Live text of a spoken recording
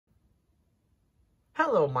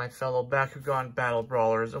Hello my fellow Bakugan Battle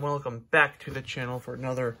Brawlers, and welcome back to the channel for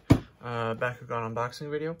another Bakugan unboxing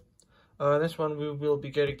video. This one we will be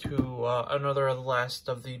getting to another last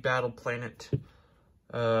of the Battle Planet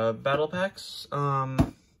battle packs.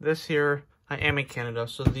 This here, I am in Canada,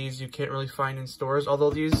 so these you can't really find in stores, although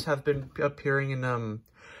these have been appearing in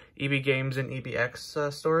EB Games and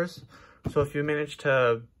EBX stores. So if you manage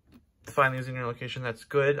to find these in your location, that's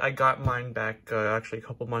good. I got mine back actually a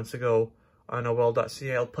couple months ago on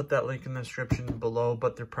Noel.ca. I'll put that link in the description below,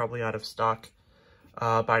 but they're probably out of stock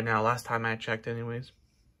by now, last time I checked anyways.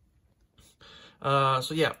 So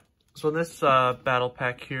yeah, so in this battle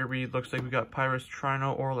pack here, looks like we got Pyrus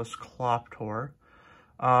Trhyno, Aurelus Cloptor.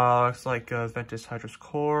 Looks like Ventus Hydra's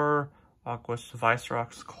Core, Aquas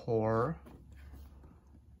Vicerock's Core.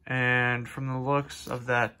 And from the looks of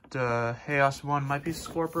that Chaos one, might be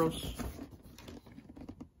Scorpios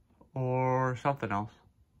or something else.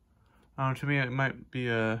 To me, it might be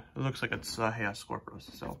it looks like it's Chaos Scorpios.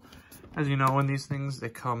 So, as you know, in these things,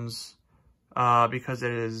 it comes, because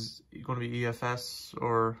it is going to be EFS,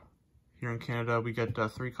 or here in Canada, we get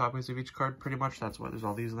 3 copies of each card, pretty much. That's why there's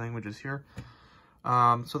all these languages here.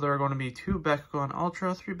 So there are going to be 2 Bakugan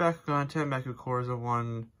Ultra, 3 Bakugan, 10 BakuCores, and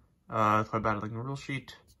 1 Toy Battling Rule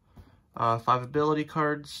Sheet. 5 ability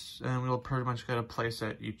cards, and we'll pretty much get a place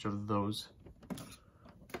at each of those.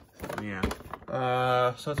 So, yeah.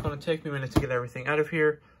 So it's going to take me a minute to get everything out of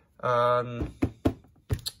here. So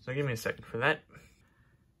give me a second for that.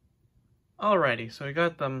 Alrighty, so we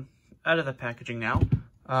got them out of the packaging now.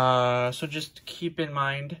 So just keep in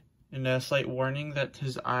mind, and a slight warning, that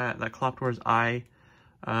that Cloptor's eye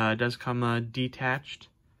does come detached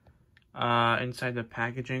inside the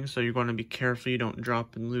packaging, so you're going to be careful you don't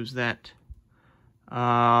drop and lose that.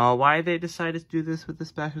 Why they decided to do this with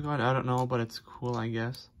this Bakugan, I don't know, but it's cool, I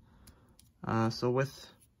guess. So with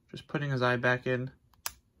just putting his eye back in,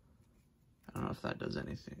 I don't know if that does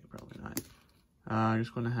anything, probably not. I'm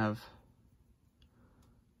just going to have,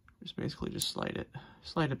 just basically just slide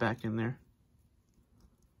it back in there.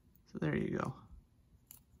 So there you go.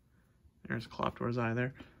 There's Cloptor's eye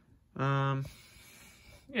there.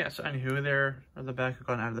 Yeah, so anywho, there are the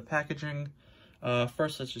Bakugan out of the packaging.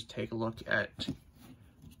 First, let's just take a look at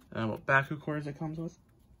what BakuCores it comes with.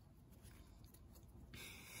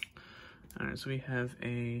 Alright, so we have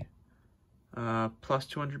a plus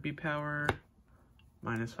 200 B power,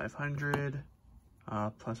 minus 500,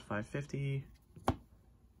 plus 550,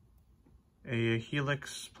 a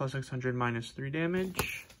Helix plus 600, minus 3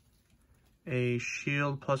 damage, a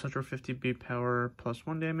Shield plus 150 B power, plus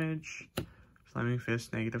 1 damage, Flaming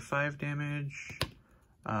Fist, negative 5 damage,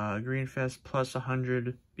 Green Fist plus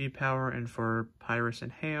 100 B power, and for Pyrus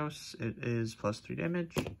and Chaos, it is plus 3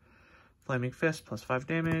 damage. Flaming Fist plus 5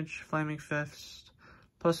 damage, Flaming Fist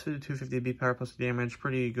plus 250 B power plus damage,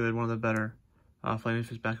 pretty good, one of the better Flaming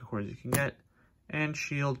Fist BakuCores you can get. And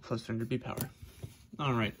Shield plus 200 B power.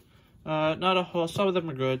 Alright, not a whole, some of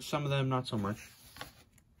them are good, some of them not so much.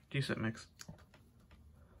 Decent mix.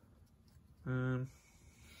 Alright,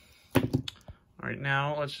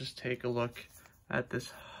 now let's just take a look at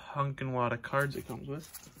this hunkin' wad of cards it comes with.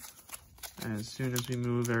 As soon as we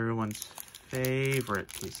move everyone's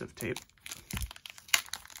favorite piece of tape.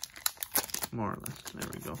 More or less. There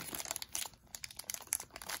we go.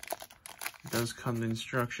 It does come the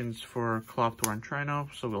instructions for Cloptor and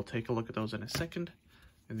Trhyno, so we'll take a look at those in a second.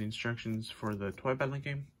 And the instructions for the toy battling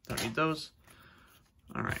game. Don't need those.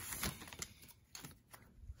 Alright.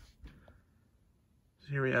 So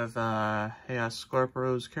here we have Chaos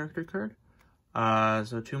Scorpios character card.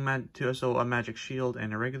 So a magic shield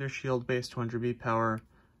and a regular shield, base 200 B power,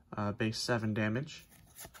 base 7 damage.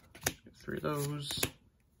 Get 3 of those.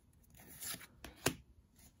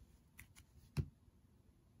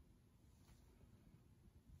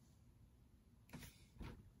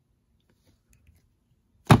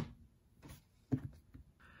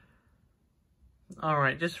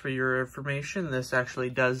 Alright, just for your information, this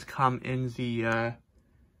actually does come in the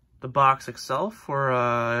box itself. For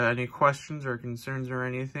any questions or concerns or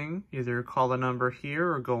anything, either call the number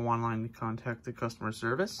here or go online to contact the customer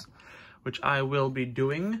service, which I will be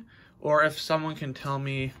doing. Or if someone can tell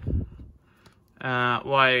me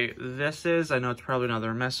why this is, I know it's probably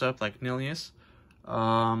another mess up like Nilius,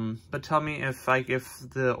 but tell me if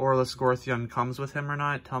the Aurelus Gorthion comes with him or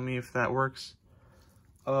not. Tell me if that works.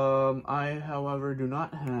 I, however, do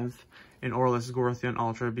not have an Aurelus Gorthion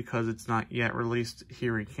Ultra because it's not yet released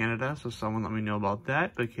here in Canada, so someone let me know about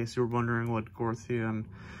that. But in case you were wondering what Gorthion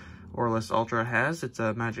Aurelus Ultra has, it's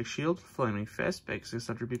a Magic Shield, Flaming Fist, base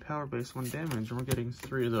 600 B power, base 1 damage, and we're getting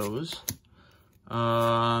 3 of those.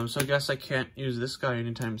 So I guess I can't use this guy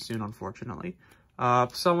anytime soon, unfortunately.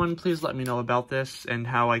 Someone please let me know about this and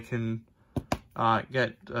how I can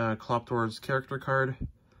get Cloptor's character card,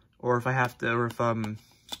 or if I have to, or if Aurelus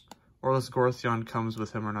Gorthion comes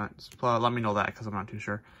with him or not. So, let me know that, because I'm not too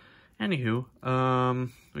sure. Anywho,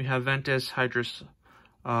 we have Ventus Hydrus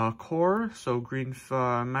core, so green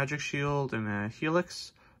magic shield and a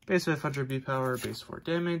helix. Base 500 B power, base 4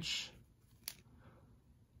 damage.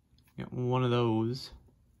 Got one of those.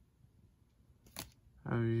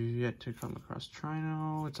 I've yet to come across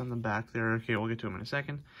Trhyno. It's on the back there. Okay, we'll get to him in a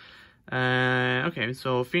second. Okay,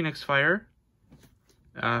 so Phoenix Fire.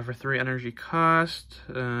 For 3 energy cost.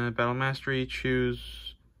 Battle Mastery,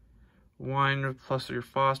 choose 1 plus your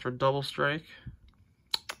Frost or Double Strike.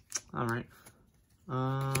 Alright.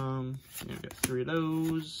 We've got 3 of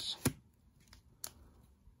those.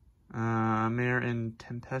 Mare and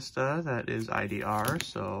Tempesta, that is IDR,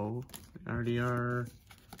 so RDR,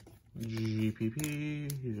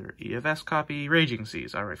 GPP, these are EFS copy, Raging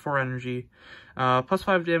Seas, alright, 4 energy, plus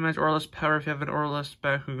 5 damage, Aurelus power. If you have an Aurelus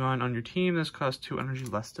Bakugan on your team, this costs 2 energy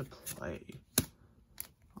less to play.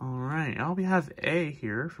 Alright, we have A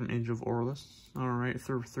here from Age of Aurelus, alright,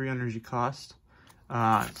 for 3 energy cost.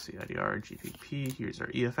 Let's see, IDR, GPP, here's our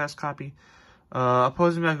EFS copy.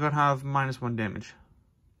 Opposing Bakugan have -1 damage.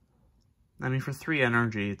 I mean, for 3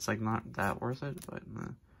 energy, it's like not that worth it, but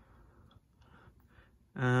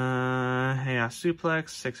hey, suplex,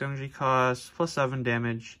 6 energy cost, plus 7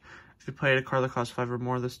 damage. If you play a card that costs 5 or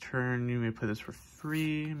more this turn, you may play this for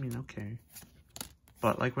free. I mean, okay.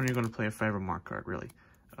 But like when you're going to play a 5 or more card, really.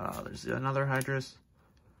 There's another Hydrus.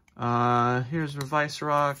 Here's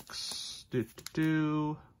Vicerox.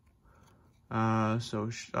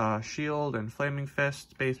 Shield and Flaming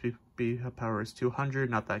Fist. Base B power is 200,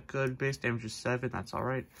 not that good. Base damage is 7, that's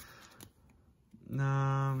alright.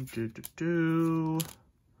 Lava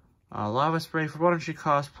Spray for 1 energy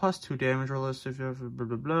cost, plus 2 damage. Rollers if you have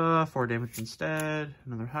 4 damage instead.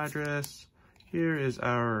 Another Hydrus. Here is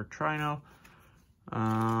our Trhyno.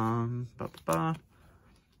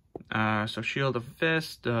 So Shield of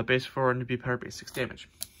Fist, base 4 and B power, base 6 damage.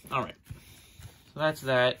 Alright. So that's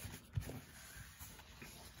that.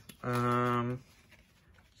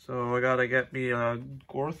 So I gotta get me a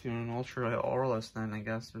Gorthion Ultra Aurelus then, I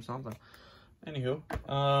guess, or something. Anywho,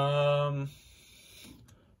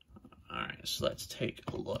 alright, so let's take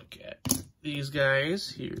a look at these guys.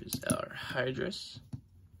 Here's our Hydrus.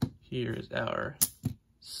 Here's our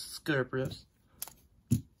Scorpius.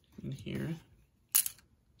 And here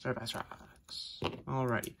is our Vicerox.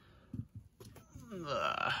 Alrighty.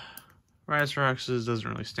 Vicerox doesn't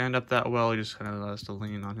really stand up that well. He just kind of has to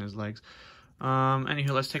lean on his legs.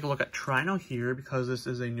 Anywho, let's take a look at Trhyno here, because this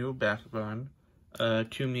is a new Bakugan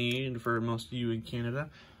to me and for most of you in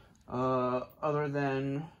Canada. Other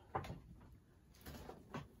than,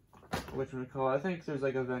 I think there's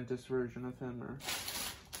like a Ventus version of him or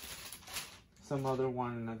some other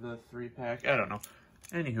one in the 3-pack. I don't know.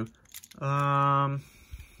 Anywho,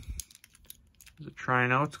 there's a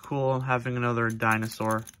Trhyno. It's cool having another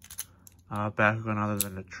dinosaur Bakugan other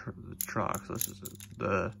than the Trox. So this is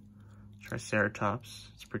the Triceratops.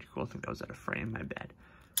 It's pretty cool. I think that was out of frame. My bad.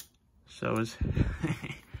 So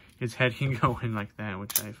his head can go in like that,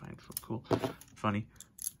 which I find so cool, funny.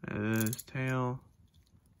 His tail.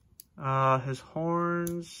 His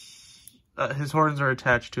horns are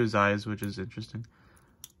attached to his eyes, which is interesting.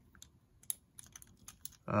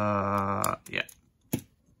 Yeah.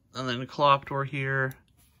 And then Cloptor here.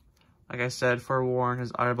 Like I said, forewarn,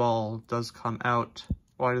 his eyeball does come out.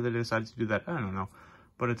 Why did they decide to do that? I don't know,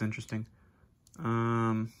 but it's interesting.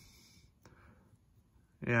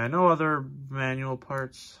 Yeah, no other manual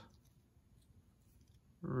parts,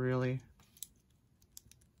 really.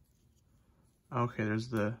 Okay, there's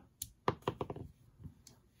the...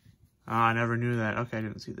 Oh, I never knew that. Okay, I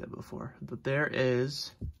didn't see that before. But there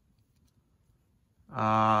is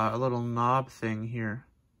a little knob thing here.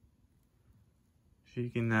 If you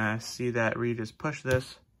can see that, where you just push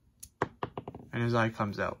this, and his eye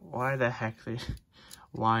comes out. Why the heck they...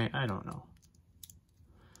 Why? I don't know.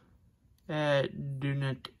 Do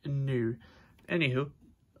not know. Anywho,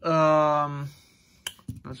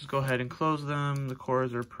 let's just go ahead and close them. The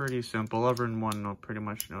cores are pretty simple. Everyone pretty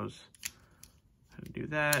much knows how to do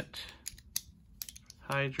that.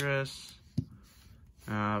 Hydrus,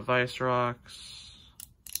 Vicerox,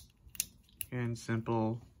 again,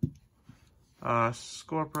 simple.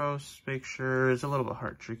 Scorpius, make sure it's a little bit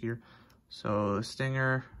hard, trickier. So the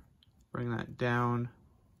Stinger, bring that down,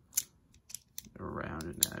 around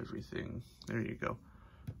and everything. There you go.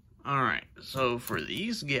 Alright, so for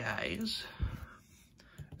these guys,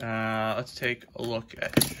 let's take a look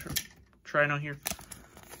at Trhyno here.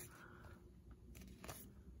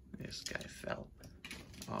 this guy fell.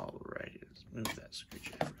 Alrighty, let's move that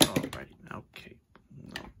screwdriver. Alrighty, okay.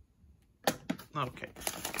 No. Okay.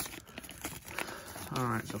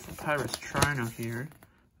 Alright, so for Pyrus Trhyno here,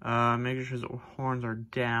 making sure the horns are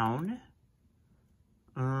down.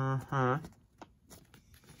 Horns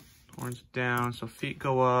down, so feet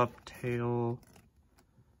go up, tail,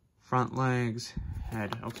 front legs,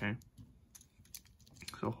 head. Okay.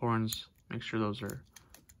 So horns, make sure those are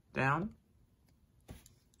down.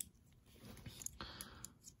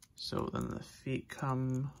 So then the feet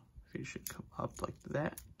should come up like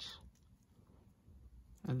that.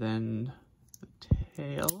 And then the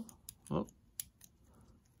tail,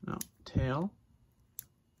 tail.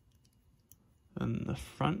 Then the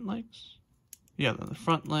front legs. Yeah, then the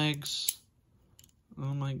front legs.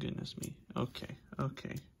 Oh my goodness me. Okay. How do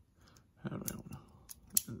I know?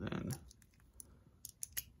 And then,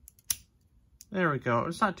 there we go.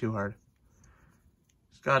 It's not too hard.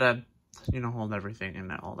 Just gotta, hold everything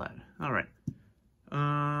and all that. Alright.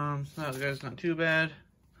 That guy's not too bad.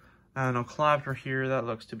 No Cloptor here. That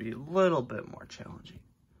looks to be a little bit more challenging.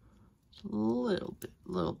 It's a little bit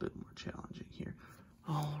more challenging here.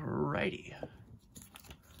 Alrighty.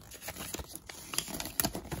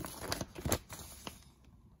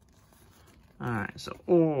 Alright, so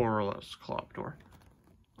Aurelus Cloptor.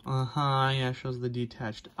 Yeah, shows the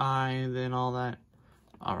detached eye, then all that.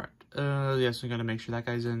 Alright, yes, we gotta make sure that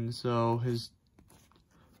guy's in, so his...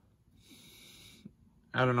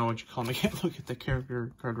 I don't know what you call them, I can't look at the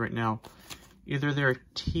character card right now. Either their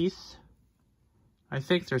teeth, I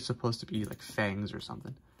think they're supposed to be like fangs or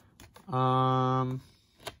something. Gold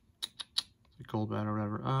bat or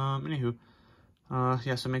whatever. Anywho,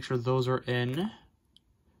 yeah, so make sure those are in.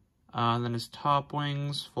 And then his top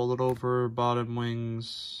wings, folded over, bottom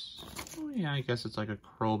wings. Oh, yeah, I guess it's like a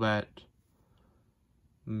crowbat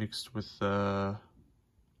mixed with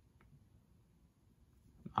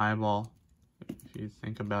eyeball. If you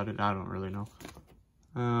think about it, I don't really know.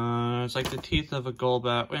 It's like the teeth of a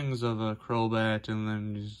golbat, wings of a crowbat, and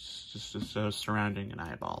then just surrounding an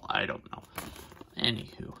eyeball. I don't know.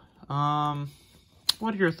 Anywho,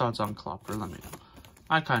 what are your thoughts on Cloptor? Let me know.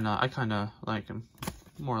 I kinda like him.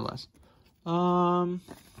 More or less.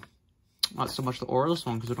 Not so much the Aurelus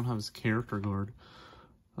one because I don't have his character card.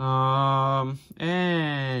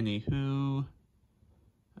 Anywho.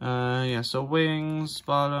 Yeah, so wings,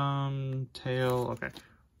 bottom, tail, okay.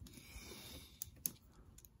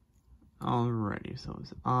 Alrighty, so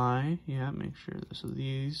his eye, yeah, make sure this is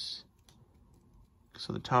these.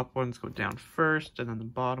 So the top ones go down first and then the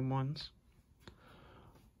bottom ones.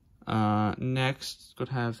 Next, could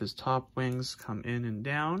have his top wings come in and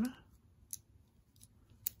down,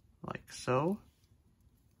 like so.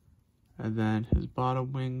 And then his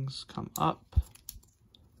bottom wings come up,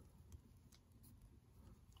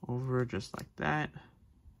 over just like that.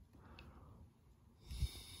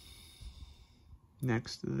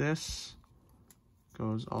 Next, this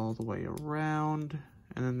goes all the way around,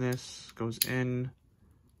 and then this goes in,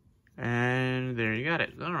 and there you got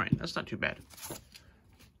it. Alright, that's not too bad.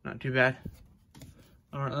 Not too bad.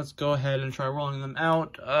 Alright, let's go ahead and try rolling them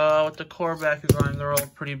out. With the core Bakugan, they're all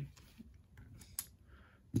pretty...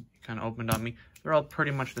 kind of opened on me. They're all pretty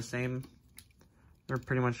much the same. They're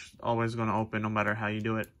pretty much always going to open no matter how you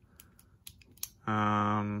do it. So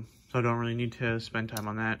I don't really need to spend time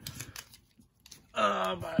on that.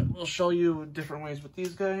 But we'll show you different ways with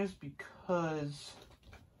these guys because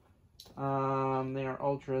they are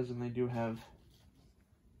ultras and they do have,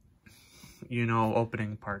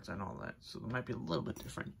 opening parts and all that. So they might be a little bit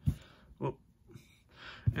different. Whoop.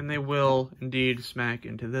 And they will indeed smack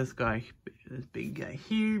into this guy, this big guy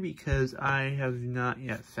here, because I have not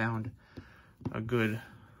yet found a good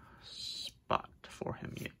spot for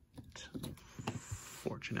him yet,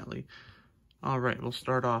 fortunately. Alright, we'll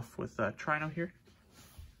start off with Trhyno here.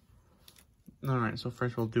 Alright, so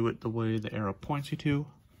first we'll do it the way the arrow points you to.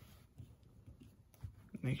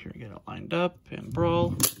 Make sure you get it lined up and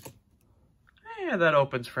brawl. Yeah, that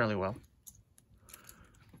opens fairly well.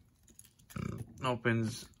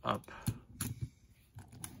 Opens up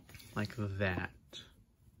like that.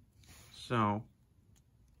 So,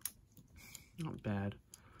 not bad.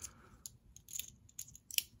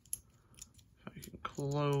 If I can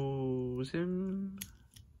close him.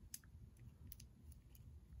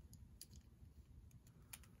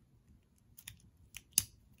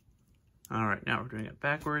 Alright, now we're doing it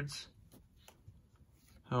backwards.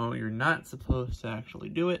 Oh, you're not supposed to actually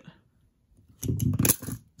do it.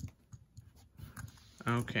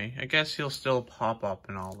 Okay, I guess he'll still pop up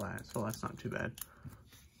and all that, so that's not too bad.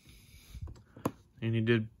 And he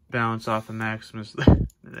did bounce off the Maximus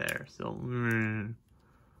there, so...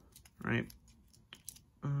 right?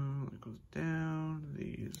 It goes down,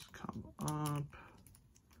 these come up,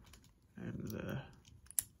 and the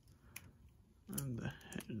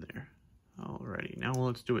head there. Alrighty, now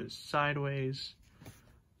let's do it sideways,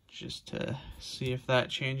 just to see if that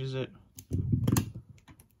changes it.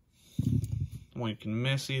 One can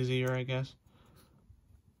miss easier, I guess.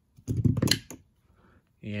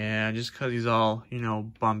 Yeah, just because he's all, you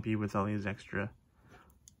know, bumpy with all these extra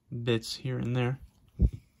bits here and there.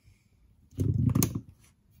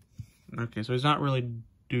 Okay, so he's not really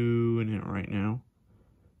doing it right now.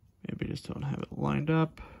 Maybe I just don't have it lined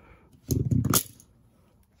up.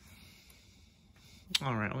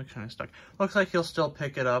 Alright, we're kind of stuck. Looks like he'll still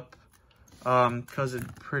pick it up, because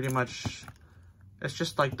it pretty much, it's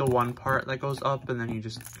just like the one part that goes up and then he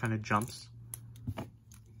just kind of jumps.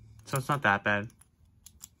 So it's not that bad.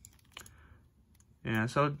 Yeah,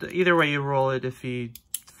 so either way you roll it, if he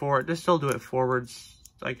forward, just still do it forwards,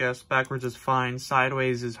 I guess. Backwards is fine.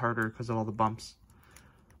 Sideways is harder because of all the bumps.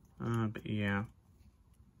 But yeah.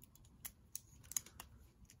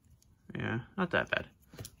 Yeah, not that bad.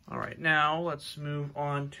 Alright, now let's move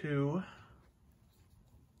on to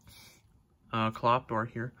Cloptor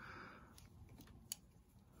here.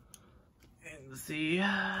 And see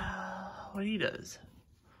what he does.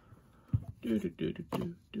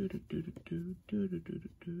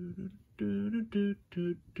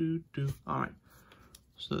 Alright,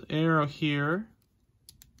 so the arrow here,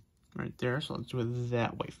 right there, so let's do it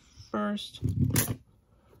that way first.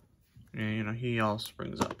 And you know, he all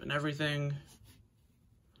springs up and everything.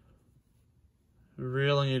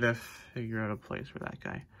 Really need to figure out a place for that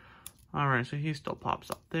guy. Alright, so he still pops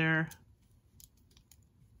up there.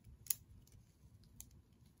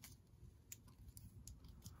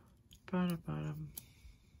 Oh,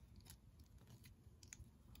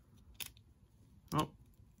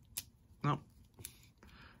 no.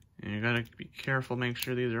 And you gotta be careful, make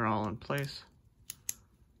sure these are all in place.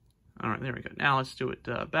 Alright, there we go. Now let's do it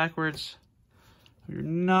backwards. You're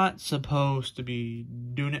not supposed to be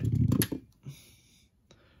doing it.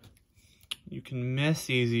 You can miss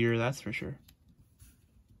easier, that's for sure.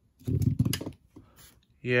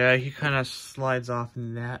 Yeah, he kind of slides off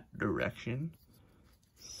in that direction.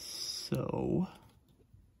 So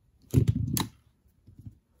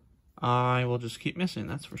I will just keep missing,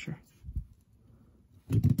 that's for sure.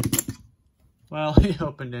 Well, he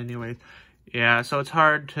opened anyways. Yeah, so it's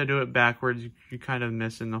hard to do it backwards. You kind of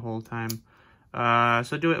missing the whole time.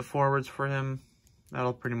 So do it forwards for him.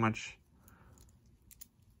 That'll pretty much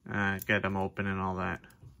get him open and all that.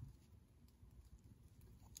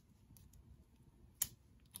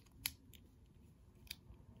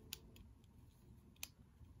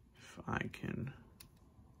 If I can.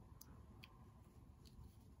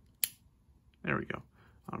 There we go.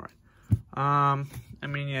 All right. I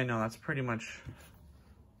mean, yeah, no, that's pretty much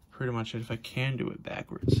it. If I can do it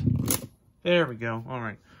backwards. There we go. All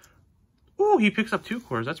right. Ooh, he picks up 2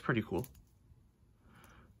 cores. That's pretty cool.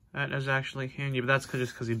 That is actually handy, but that's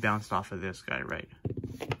just because he bounced off of this guy, right?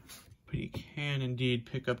 But he can indeed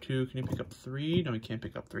pick up 2. Can he pick up 3? No, he can't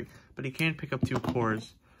pick up 3. But he can pick up 2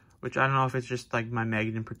 cores, which I don't know if it's just like my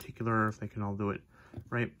magnet in particular or if they can all do it,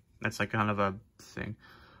 right? That's like kind of a thing.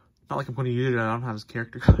 Not like I'm going to use it. I don't have his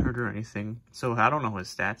character card or anything, so I don't know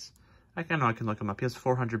his stats. I know I can look him up. He has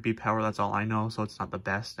 400 B power. That's all I know, so it's not the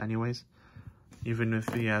best anyways. Even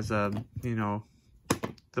if he has a, you know,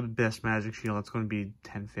 the best magic shield, it's going to be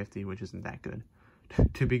 1050, which isn't that good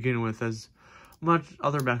to begin with. As much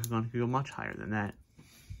other Bakugan could go much higher than that,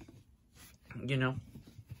 you know.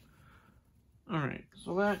 Alright,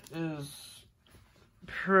 so that is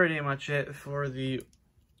pretty much it for the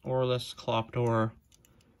Aurelus Cloptor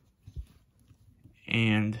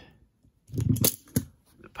and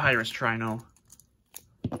the Pyrus Trhyno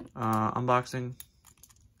unboxing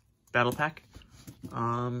battle pack.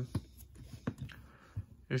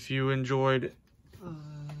 If you enjoyed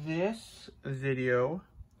this video,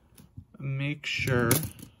 make sure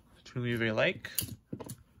to leave a like,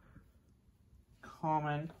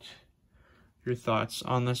 comment your thoughts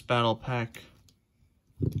on this battle pack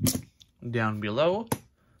down below.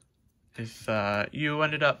 If you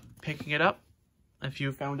ended up picking it up, if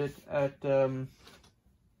you found it at EB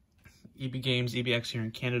Games, EBX here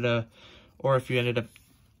in Canada, or if you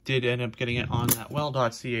did end up getting it on that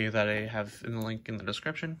well.ca that I have in the link in the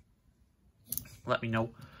description, let me know.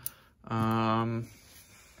 And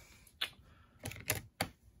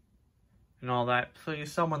all that.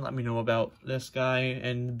 Please, someone let me know about this guy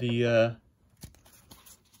and the,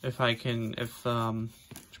 if we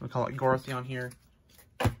call it Gorthion here.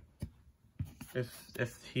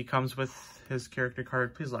 If he comes with his character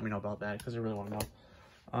card, please let me know about that, because I really want to know.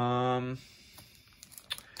 And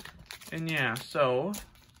yeah, so,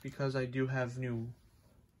 because I do have new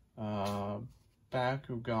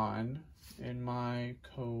Bakugan in my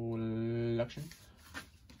collection,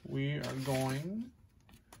 we are going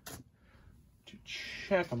to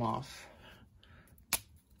check them off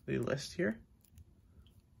the list here.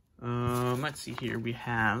 Let's see here. We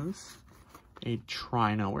have a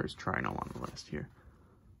Trhyno. Where's Trhyno on the list here?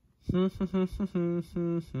 Mr.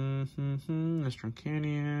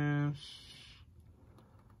 Canius.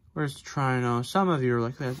 Where's the Trhyno? Some of you are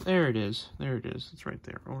like that. There it is. There it is. It's right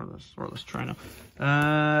there. Aurelus Trhyno.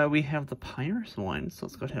 We have the Pyrus one, so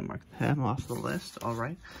let's go ahead and mark them off the list. All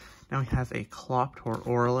right. Now we have a Cloptor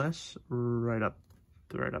Aurelus right up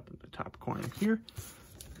in the top corner here.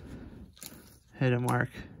 Hit and mark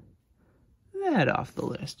that off the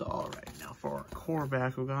list. All right. Now for our core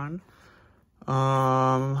Bakugan,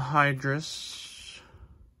 Hydrus.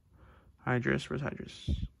 Where's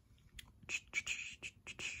Hydrus?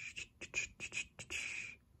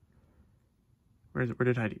 Where did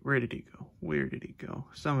he go? Where did he go?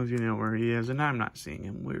 Some of you know where he is, and I'm not seeing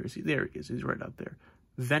him. Where is he? There he is. He's right up there.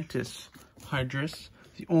 Ventus Hydrus,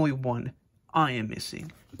 the only one I am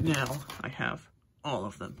missing. Now I have all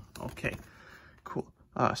of them. Okay, cool.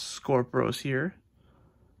 Scorpros here.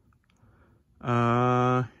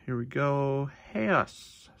 Here we go.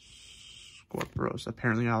 Chaos Scorpros.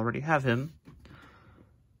 Apparently I already have him.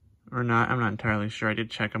 Or not. I'm not entirely sure. I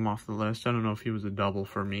did check him off the list. I don't know if he was a double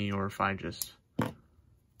for me or if I just...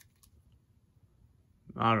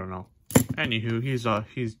 I don't know. Anywho, he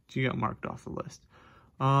got marked off the list.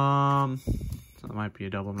 So it might be a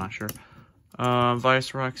double, I'm not sure.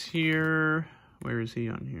 Vicerox here. Where is he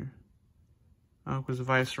on here? Oh, it was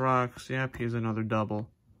Vicerox. Yep, he's another double.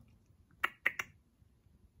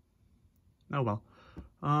 Oh well.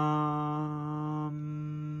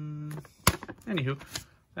 Anywho,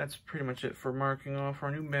 that's pretty much it for marking off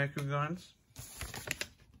our new Bakugans.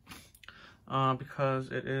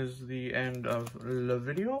 Because it is the end of the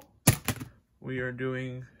video, we are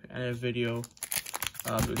doing a video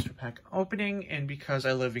booster pack opening, and because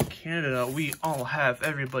I live in Canada, we all have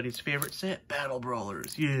everybody's favorite set, Battle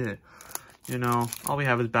Brawlers. Yeah, you know, all we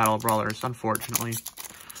have is Battle Brawlers, unfortunately.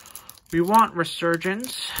 We want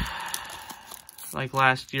Resurgence, like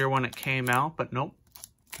last year when it came out, but nope.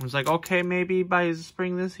 It was like, okay, maybe by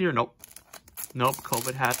spring this year. Nope. Nope,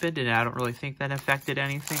 COVID happened, and I don't really think that affected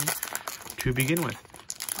anything to begin with.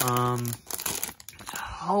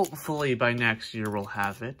 Hopefully by next year we'll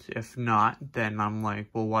have it. If not, then I'm like,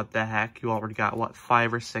 well, what the heck? You already got, what,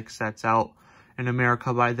 5 or 6 sets out in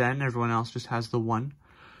America by then. Everyone else just has the one.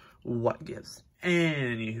 What gives?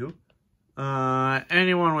 Anywho,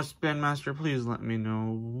 anyone with Spin Master, please let me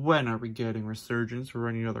know, when are we getting Resurgence or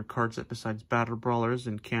any other card set besides Battle Brawlers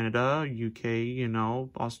in Canada, UK, you know,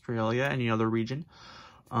 Australia, any other region,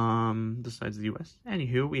 besides the US.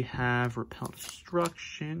 Anywho, we have Repel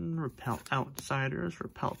Destruction, Repel Outsiders,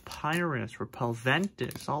 Repel Pyrus, Repel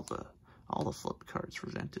Ventus, all the flip cards for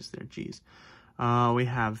Ventus there, geez. We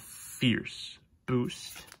have Fierce,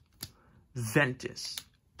 Boost, Ventus,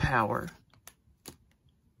 Power.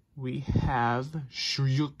 We have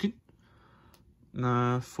Shoryuken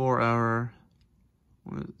for our,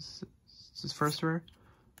 what is this first rare?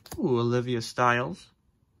 Ooh, Olivia Styles.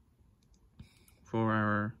 For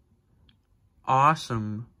our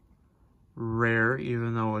awesome rare,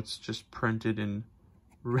 even though it's just printed in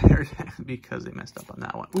rare because they messed up on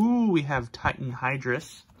that one. Ooh, we have Titan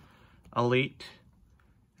Hydrus, Elite.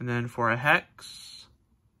 And then for a Hex,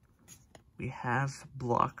 we have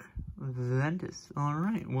Block Ventus.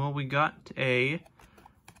 Alright, well, we got a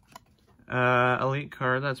Elite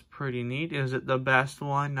card. That's pretty neat. Is it the best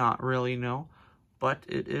one? Not really, no. But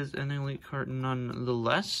it is an Elite card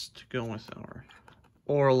nonetheless. To go with our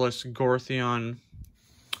Aurelus Gortheon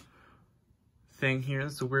thing here.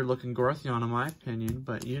 It's a weird looking Gortheon in my opinion,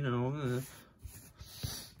 but you know.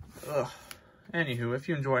 Anywho, if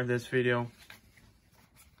you enjoyed this video,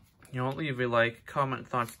 you know, leave a like, comment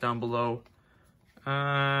thoughts down below.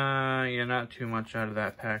 Yeah, not too much out of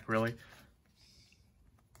that pack, really.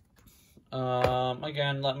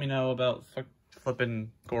 Again, let me know about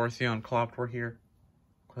flipping Gortheon Cloptor here,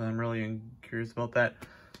 because I'm really curious about that.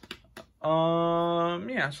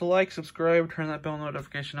 Yeah, so like, subscribe, turn that bell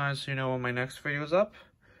notification on so you know when my next video is up.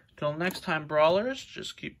 Till next time, Brawlers,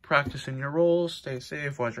 just keep practicing your roles, stay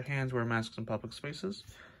safe, wash your hands, wear masks in public spaces.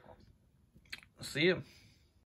 See you.